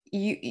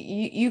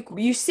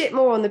 you sit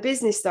more on the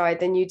business side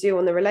than you do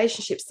on the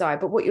relationship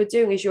side. But what you're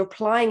doing is you're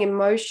applying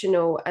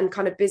emotional and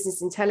kind of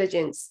business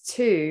intelligence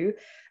to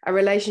a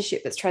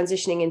relationship that's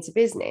transitioning into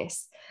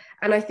business.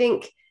 And I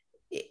think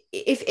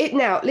if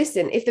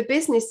the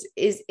business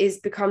is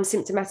become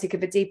symptomatic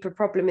of a deeper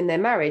problem in their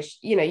marriage,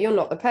 you're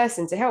not the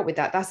person to help with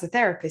that. That's the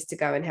therapist to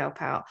go and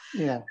help out.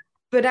 Yeah.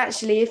 But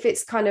actually, if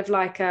it's kind of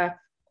like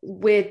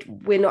we're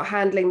not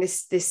handling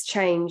this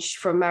change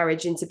from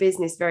marriage into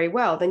business very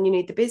well, then you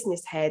need the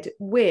business head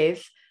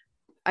with,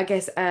 I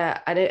guess,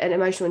 an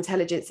emotional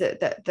intelligence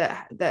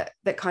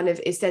that kind of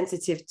is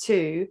sensitive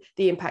to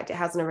the impact it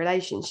has on a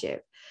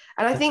relationship.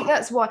 And I think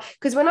that's why,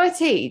 because when I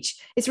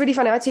teach, it's really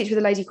funny. I teach with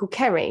a lady called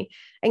Kerry,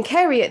 and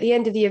Kerry at the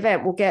end of the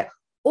event will get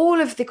all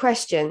of the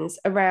questions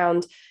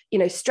around,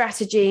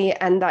 strategy,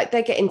 and like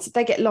they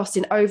get lost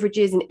in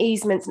overages and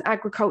easements and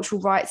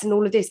agricultural rights and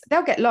all of this.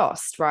 They'll get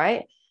lost,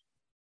 right?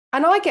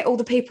 and I get all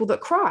the people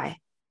that cry.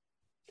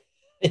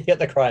 You get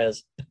the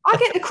criers. I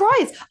get the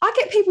cries. I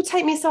get people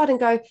take me aside and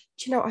go, do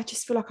you know, I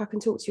just feel like I can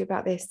talk to you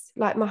about this.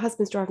 Like my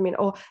husband's driving me in,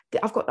 or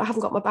I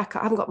haven't got my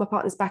backup. I haven't got my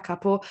partner's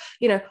backup, or,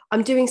 you know,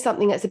 I'm doing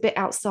something that's a bit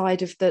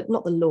outside of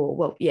not the law.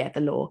 Well, yeah, the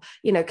law,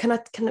 you know, can I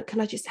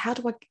just,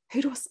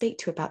 who do I speak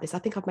to about this? I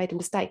think I've made a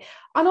mistake.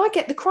 And I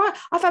get the cry.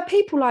 I've had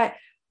people like,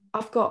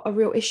 I've got a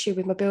real issue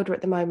with my builder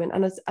at the moment.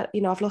 And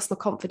you know, I've lost my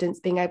confidence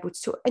being able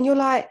to talk. And you're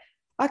like,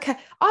 okay,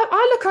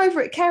 I look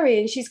over at Kerry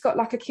and she's got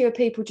like a queue of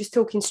people just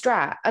talking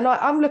strat, and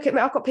I'm looking at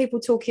me, I've got people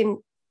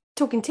talking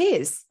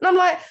tears, and I'm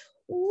like,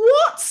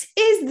 what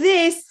is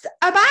this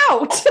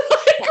about?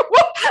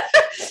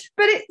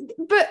 but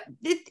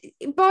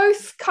it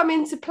both come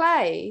into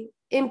play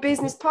in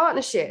business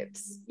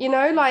partnerships, you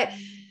know, like,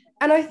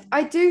 and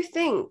I do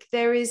think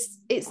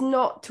it's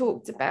not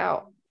talked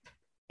about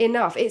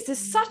enough. It's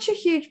such a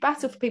huge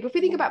battle for people. If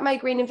we think about May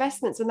Green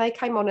Investments, when they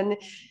came on, and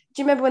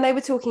do you remember when they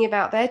were talking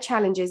about their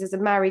challenges as a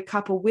married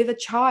couple with a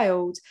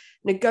child,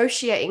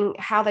 negotiating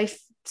how they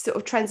sort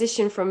of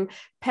transition from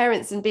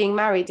parents and being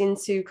married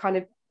into kind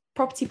of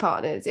property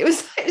partners? It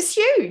was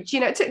huge. You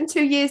know, it took them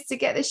 2 years to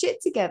get their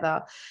shit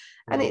together,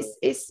 and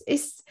it's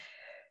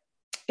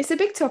a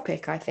big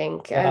topic, I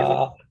think.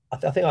 I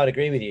think I'd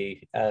agree with you,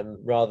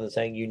 rather than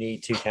saying you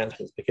need two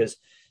counsellors, because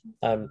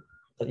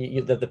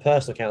the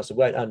personal counsellor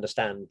won't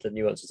understand the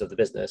nuances of the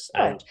business,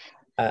 and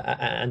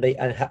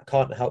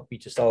can't help you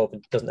to solve,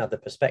 and doesn't have the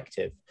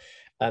perspective.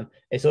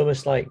 It's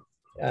almost like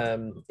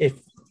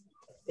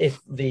if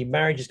the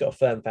marriage has got a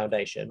firm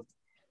foundation,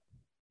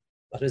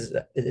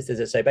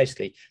 so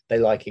basically they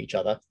like each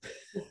other.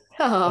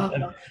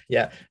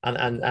 Yeah,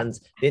 and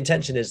the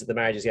intention is that the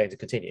marriage is going to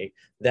continue,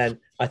 then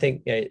I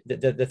think, you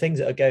know, the things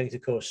that are going to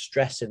cause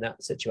stress in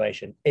that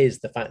situation is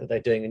the fact that they're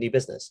doing a new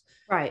business,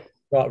 right,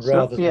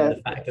 rather than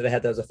the fact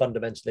that there was a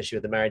fundamental issue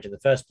with the marriage in the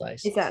first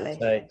place. Exactly.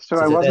 So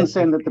I wasn't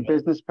saying that the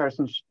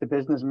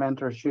business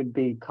mentor should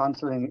be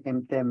counseling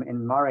them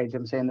in marriage.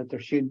 I'm saying that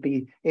there should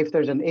be, if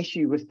there's an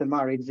issue with the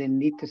marriage, they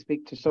need to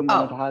speak to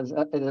someone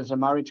that has a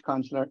marriage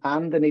counselor,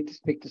 and they need to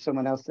speak to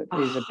someone else that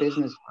is a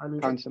business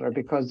counselor,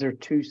 because they're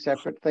two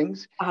separate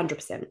things.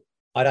 100%.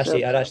 I'd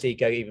actually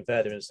go even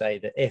further and say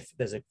that if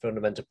there's a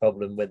fundamental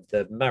problem with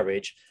the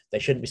marriage, they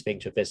shouldn't be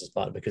speaking to a business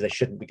partner, because they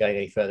shouldn't be going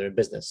any further in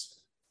business.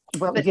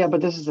 Well, yeah,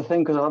 but this is the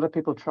thing, because a lot of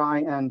people try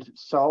and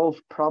solve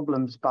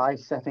problems by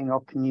setting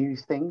up new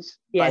things,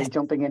 by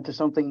jumping into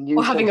something new,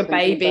 or having a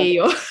baby,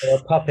 or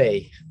a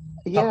puppy.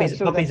 Yeah,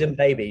 puppies and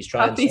babies.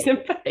 Puppies,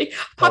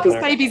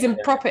 babies, and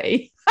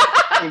property.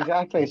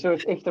 Exactly. So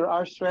if there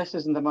are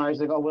stresses in the marriage,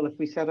 they go, well, if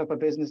we set up a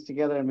business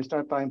together and we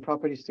start buying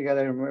properties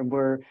together,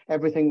 and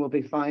everything will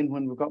be fine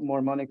when we've got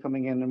more money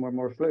coming in and we're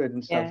more fluid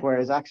and stuff. Yeah.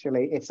 Whereas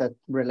actually it's a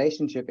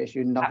relationship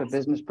issue, not a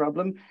business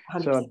problem.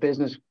 100%. So a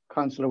business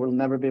counselor will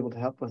never be able to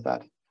help with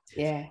that.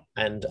 Yeah.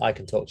 And I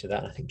can talk to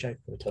that. I think Joe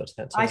can talk to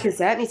that too. I can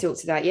certainly talk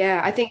to that. Yeah.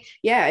 I think,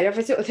 if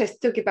I sort of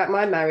talk about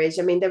my marriage,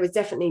 I mean, there was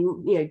definitely,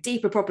 you know,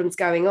 deeper problems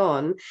going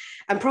on,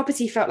 and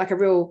property felt like it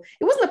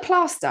wasn't a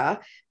plaster,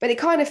 but it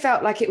kind of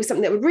felt like it was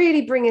something that would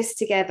really bring us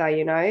together,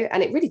 you know,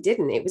 and it really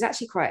didn't. It was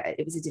actually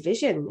it was a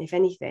division, if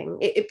anything.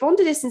 It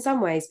bonded us in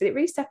some ways, but it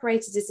really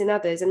separated us in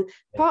others. And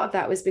part of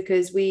that was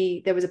because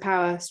there was a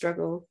power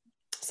struggle.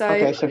 So,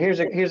 okay. So here's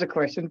a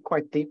question,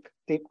 quite deep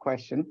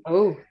question.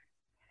 Oh.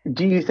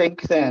 Do you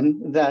think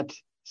then that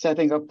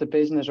setting up the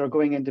business or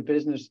going into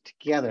business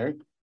together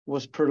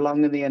was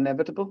prolonging the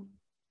inevitable?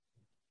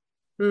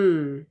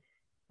 Was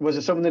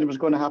it something that was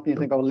going to happen? You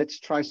think,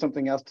 let's try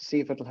something else to see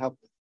if it'll help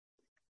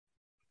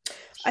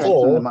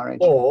strengthen the marriage?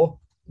 Or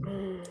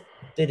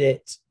did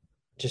it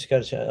just go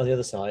on the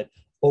other side?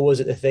 Or was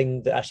it the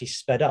thing that actually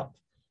sped up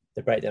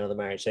the breakdown of the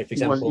marriage? So, for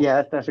example,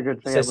 that's a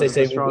good thing.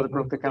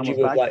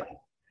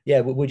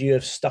 Would you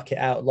have stuck it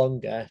out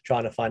longer,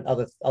 trying to find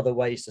other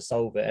ways to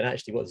solve it? And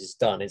actually what this has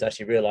done is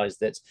actually realized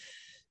that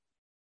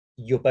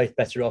you're both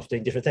better off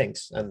doing different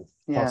things and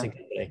parting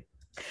company.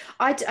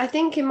 I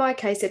think in my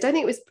case, I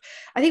think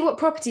what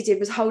property did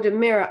was hold a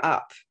mirror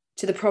up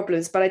to the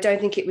problems, but I don't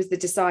think it was the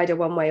decider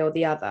one way or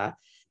the other.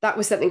 That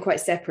was something quite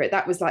separate.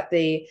 That was like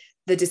the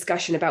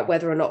discussion about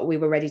whether or not we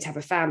were ready to have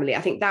a family.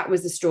 I think that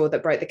was the straw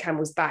that broke the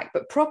camel's back.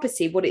 But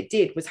property, what it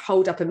did was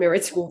hold up a mirror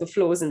to all the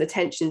flaws and the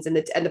tensions and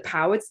the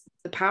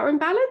power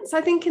imbalance,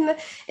 I think, in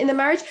the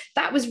marriage.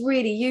 That was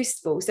really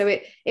useful. So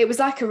it was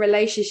like a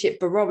relationship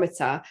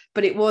barometer,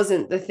 but it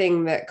wasn't the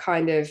thing that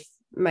kind of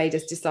made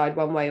us decide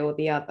one way or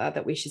the other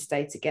that we should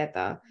stay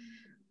together.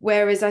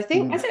 Whereas I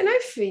think, I don't know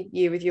for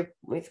you with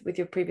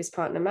your previous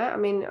partner, Matt, I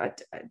mean,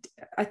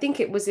 I think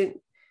it wasn't,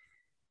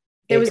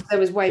 there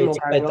was way more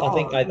going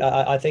on.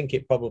 I think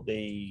it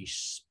probably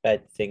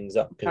sped things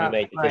up because we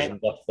made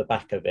decisions off the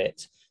back of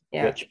it,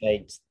 which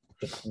made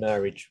the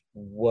marriage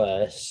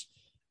worse.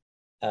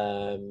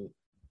 So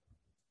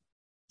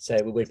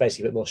we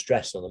basically put more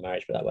stress on the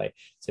marriage, but that way.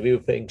 So we were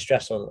putting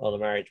stress on the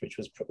marriage, which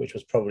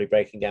was probably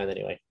breaking down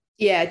anyway.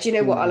 Yeah, do you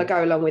know what? I'll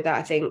go along with that.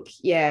 I think,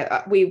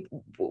 we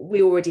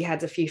already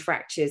had a few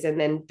fractures, and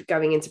then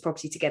going into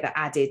property together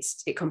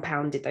it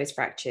compounded those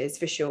fractures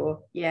for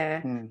sure.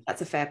 Yeah,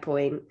 that's a fair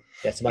point.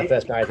 Yeah, so my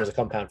first marriage was a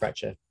compound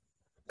fracture.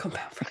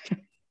 Compound fracture.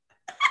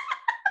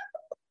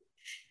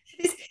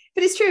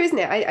 But it's true, isn't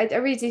it? I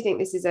really do think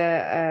this is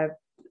I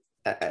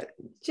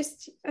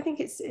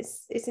think it's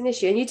an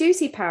issue, and you do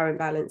see power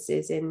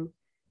imbalances in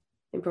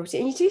property,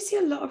 and you do see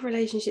a lot of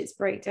relationships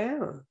break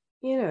down.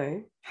 You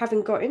know,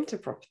 having got into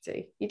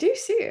property, you do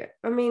see it.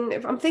 I mean,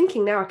 if I'm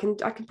thinking now, I can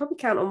probably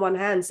count on one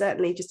hand,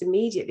 certainly just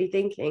immediately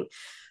thinking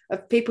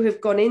of people who've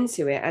gone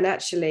into it and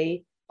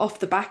actually off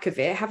the back of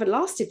it haven't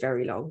lasted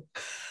very long.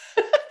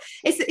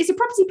 It's a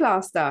property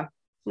plaster,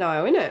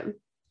 no, isn't it?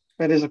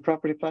 It is a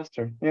property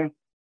plaster, yeah.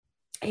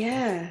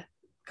 Yeah,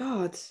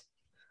 God,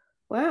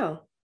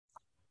 wow.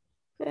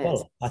 Yes.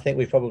 Well, I think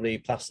we've probably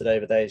plastered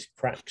over those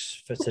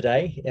cracks for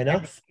today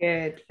enough.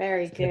 Good,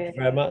 very good. Thank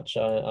you very much.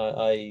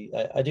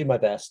 I do my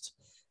best.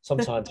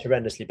 Sometimes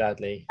horrendously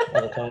badly.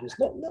 Other times,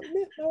 not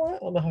all right.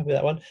 I'm happy with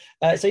that one.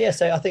 So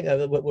I think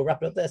we'll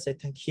wrap it up there. So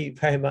thank you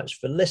very much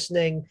for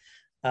listening.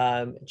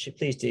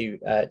 Please do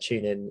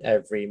tune in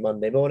every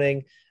Monday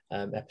morning.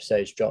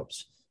 Episodes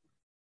drops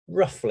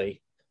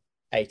roughly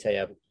 8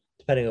 a.m.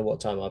 depending on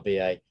what time our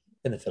BA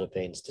in the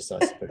Philippines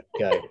decides to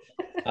go.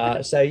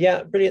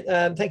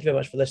 Brilliant. Thank you very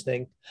much for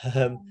listening.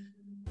 That's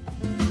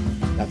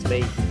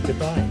me.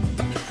 Goodbye.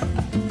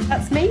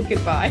 That's me.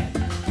 Goodbye.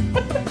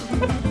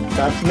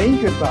 That's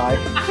me. Goodbye.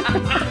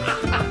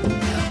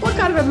 What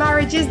kind of a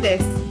marriage is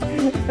this?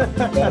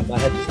 God, my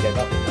head just gave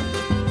up.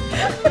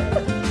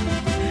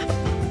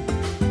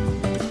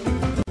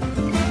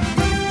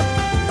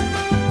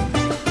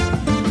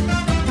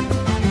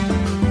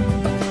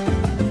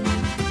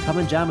 Come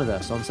and jam with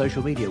us on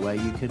social media, where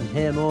you can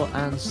hear more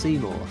and see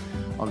more.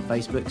 On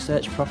Facebook,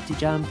 search Property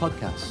Jam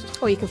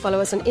Podcast. Or you can follow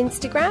us on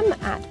Instagram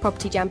at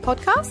Property Jam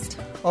Podcast.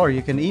 Or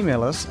you can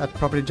email us at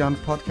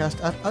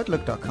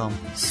propertyjampodcast@outlook.com.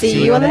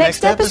 See you on the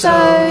next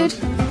episode.